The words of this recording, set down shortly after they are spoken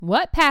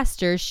What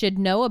pastors should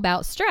know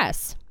about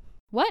stress.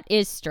 What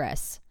is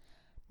stress?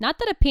 Not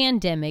that a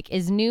pandemic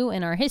is new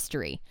in our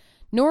history,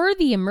 nor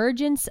the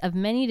emergence of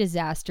many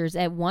disasters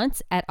at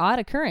once at odd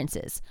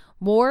occurrences.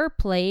 War,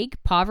 plague,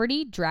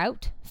 poverty,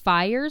 drought,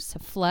 fires,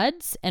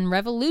 floods, and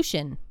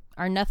revolution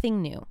are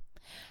nothing new.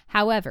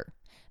 However,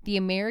 the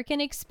American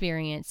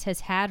experience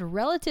has had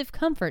relative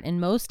comfort in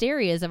most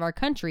areas of our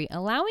country,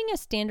 allowing a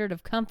standard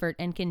of comfort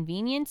and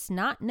convenience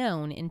not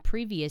known in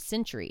previous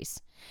centuries.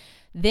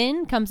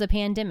 Then comes a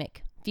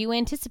pandemic, few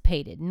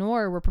anticipated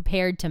nor were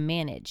prepared to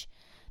manage.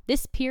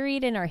 This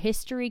period in our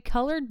history,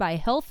 colored by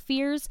health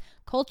fears,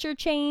 culture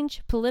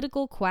change,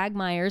 political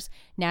quagmires,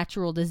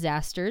 natural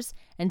disasters,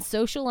 and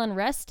social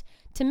unrest,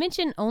 to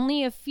mention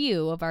only a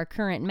few of our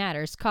current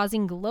matters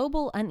causing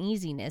global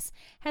uneasiness,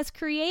 has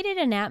created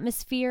an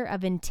atmosphere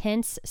of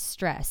intense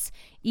stress,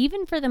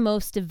 even for the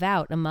most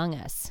devout among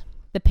us.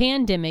 The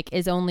pandemic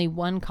is only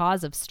one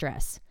cause of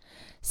stress.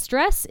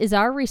 Stress is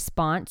our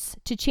response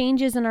to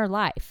changes in our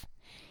life.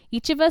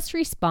 Each of us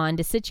respond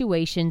to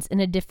situations in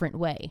a different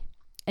way.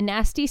 A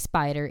nasty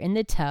spider in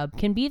the tub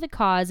can be the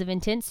cause of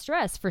intense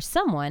stress for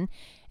someone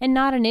and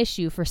not an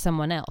issue for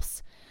someone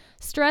else.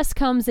 Stress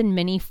comes in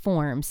many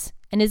forms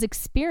and is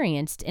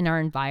experienced in our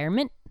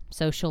environment,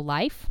 social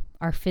life,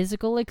 our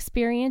physical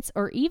experience,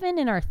 or even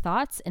in our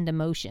thoughts and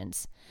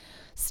emotions.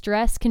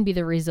 Stress can be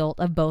the result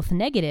of both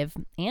negative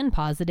and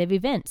positive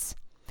events.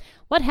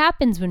 What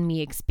happens when we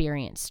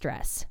experience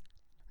stress?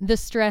 The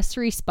stress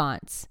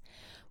response.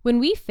 When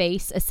we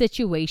face a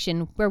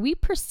situation where we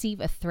perceive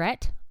a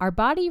threat, our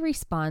body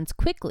responds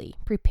quickly,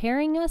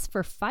 preparing us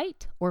for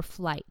fight or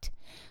flight.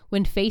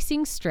 When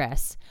facing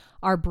stress,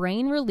 our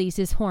brain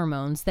releases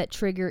hormones that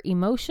trigger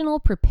emotional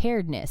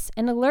preparedness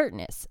and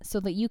alertness so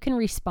that you can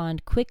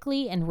respond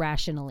quickly and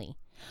rationally.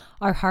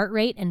 Our heart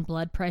rate and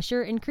blood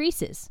pressure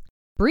increases.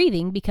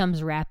 Breathing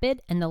becomes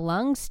rapid and the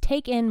lungs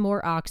take in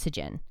more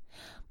oxygen.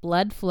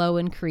 Blood flow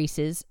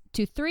increases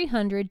to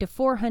 300 to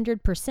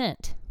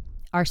 400%.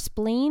 Our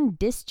spleen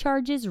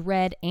discharges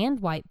red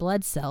and white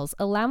blood cells,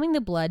 allowing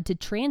the blood to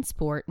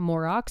transport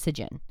more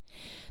oxygen.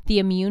 The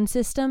immune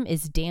system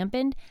is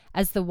dampened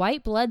as the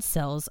white blood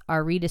cells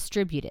are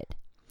redistributed.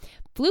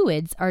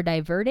 Fluids are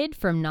diverted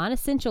from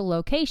non-essential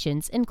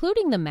locations,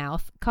 including the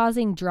mouth,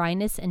 causing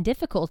dryness and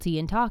difficulty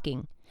in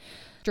talking.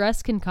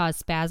 Stress can cause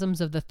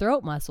spasms of the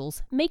throat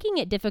muscles, making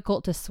it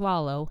difficult to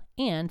swallow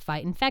and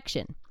fight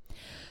infection.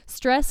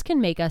 Stress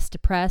can make us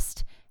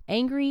depressed,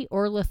 angry,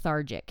 or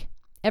lethargic.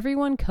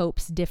 Everyone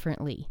copes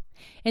differently.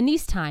 In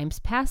these times,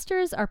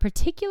 pastors are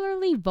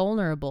particularly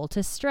vulnerable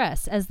to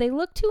stress as they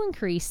look to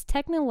increase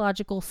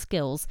technological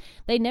skills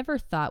they never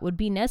thought would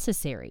be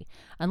necessary,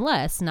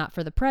 unless not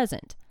for the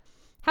present.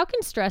 How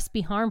can stress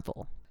be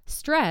harmful?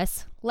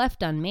 Stress,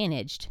 left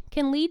unmanaged,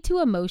 can lead to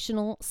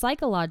emotional,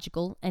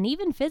 psychological, and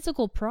even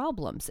physical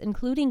problems,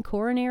 including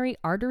coronary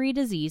artery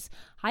disease,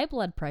 high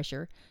blood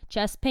pressure,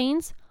 chest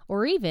pains,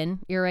 or even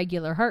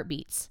irregular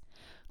heartbeats.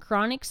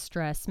 Chronic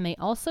stress may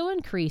also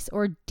increase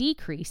or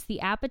decrease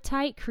the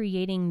appetite,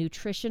 creating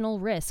nutritional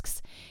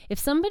risks. If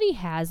somebody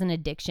has an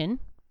addiction,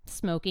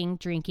 smoking,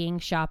 drinking,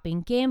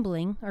 shopping,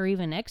 gambling, or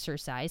even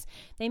exercise,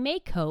 they may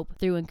cope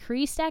through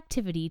increased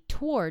activity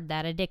toward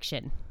that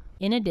addiction.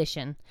 In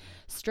addition,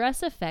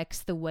 stress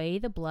affects the way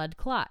the blood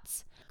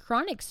clots.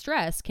 Chronic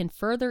stress can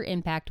further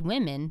impact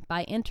women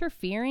by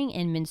interfering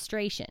in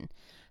menstruation.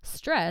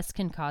 Stress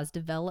can cause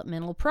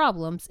developmental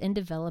problems in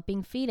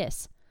developing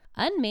fetus.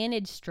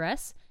 Unmanaged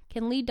stress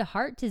can lead to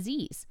heart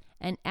disease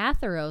and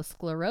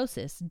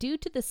atherosclerosis due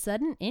to the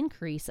sudden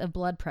increase of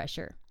blood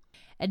pressure.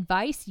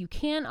 Advice you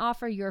can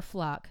offer your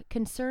flock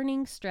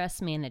concerning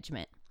stress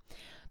management.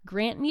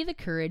 Grant me the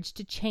courage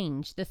to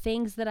change the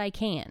things that I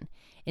can,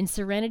 in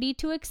serenity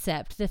to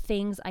accept the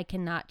things I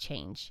cannot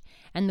change,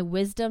 and the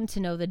wisdom to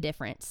know the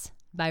difference.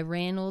 By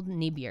Ranald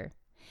Niebuhr.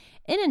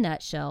 In a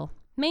nutshell,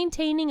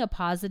 maintaining a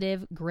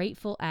positive,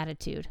 grateful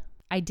attitude.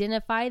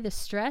 Identify the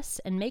stress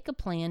and make a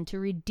plan to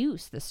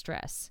reduce the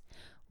stress.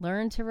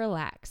 Learn to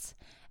relax.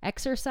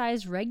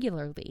 Exercise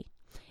regularly.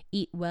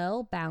 Eat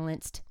well,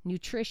 balanced,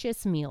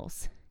 nutritious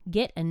meals.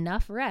 Get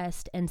enough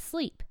rest and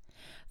sleep.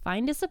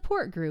 Find a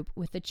support group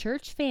with the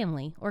church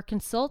family or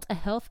consult a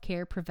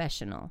healthcare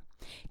professional.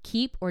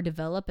 Keep or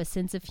develop a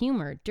sense of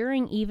humor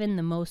during even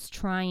the most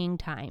trying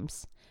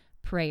times.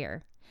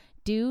 Prayer.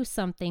 Do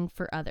something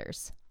for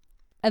others.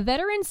 A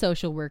veteran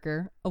social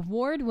worker,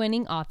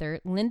 award-winning author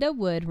Linda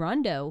Wood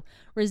Rondeau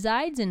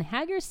resides in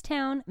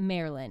Hagerstown,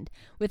 Maryland,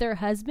 with her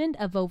husband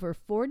of over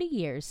 40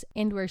 years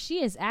and where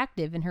she is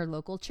active in her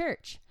local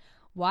church.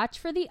 Watch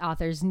for the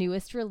author's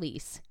newest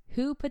release,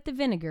 Who Put the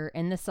Vinegar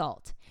in the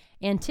Salt?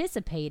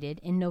 Anticipated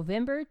in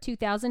November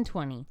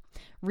 2020.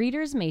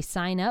 Readers may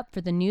sign up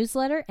for the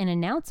newsletter and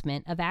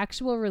announcement of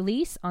actual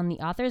release on the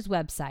author's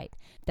website,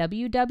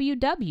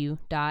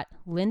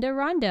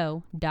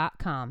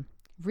 www.lindarondeau.com.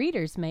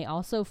 Readers may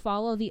also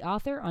follow the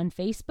author on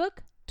Facebook,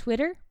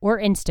 Twitter, or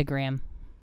Instagram.